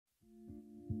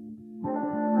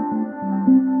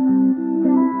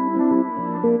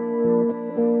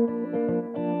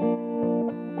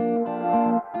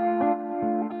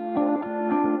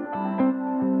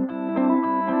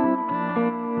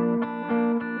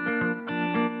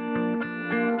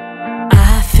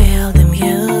feel the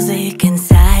music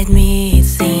inside me, it's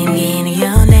singing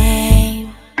your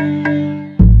name.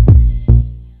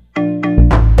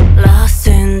 Lost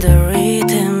in the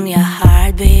rhythm, your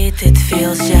heartbeat, it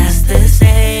feels just the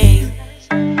same.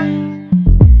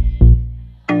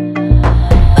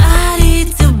 Body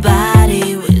to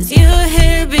body, with you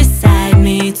here beside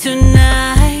me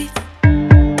tonight.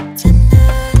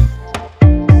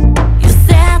 You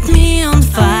set me on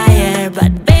fire,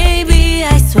 but baby,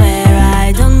 I swear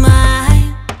I don't mind.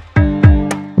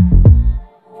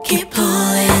 Keep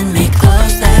pulling me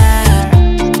closer,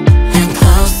 and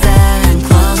closer, and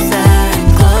closer, and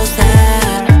closer.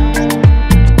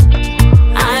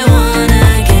 I wanna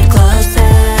get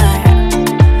closer,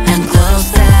 and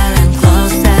closer, and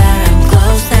closer, and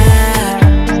closer.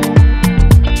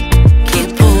 Keep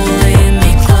pulling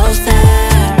me closer,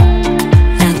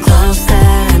 and closer,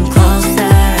 and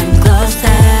closer, and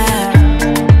closer.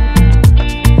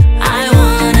 I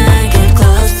wanna get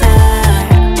closer,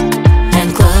 and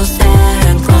closer,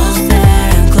 and closer,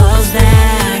 and closer.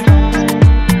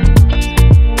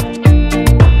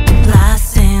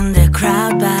 Lost in the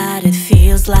crowd, but it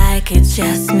feels like it's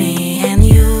just me and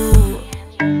you.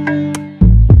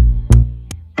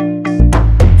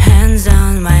 Hands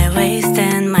on my waist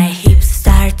and my hips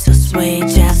start to sway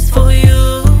just for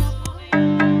you.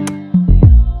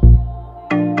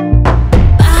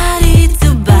 Body to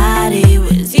body,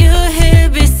 with you here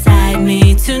beside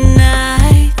me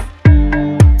tonight.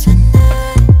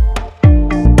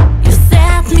 You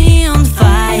set me on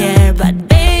fire, but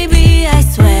baby, I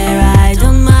swear I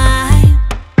don't mind.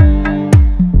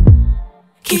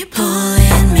 Keep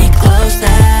pulling me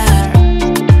closer,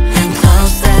 and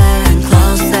closer, and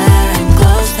closer, and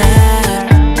closer.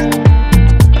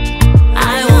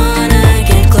 I wanna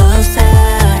get closer,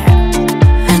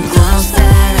 and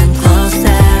closer, and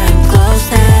closer, and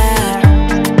closer.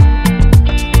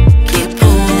 Keep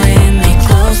pulling me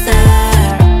closer,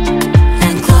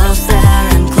 and closer,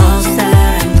 and closer,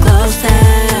 and closer.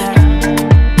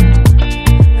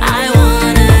 I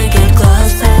wanna get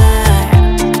closer,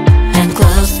 and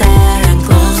closer, and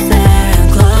closer, and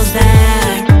closer.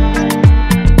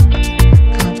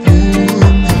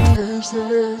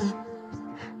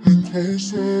 And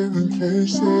closer, and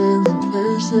closer, and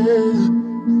closer.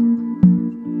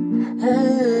 I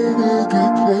wanna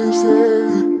get closer,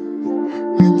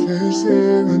 and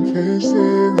closer, and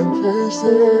closer, and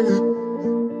closer.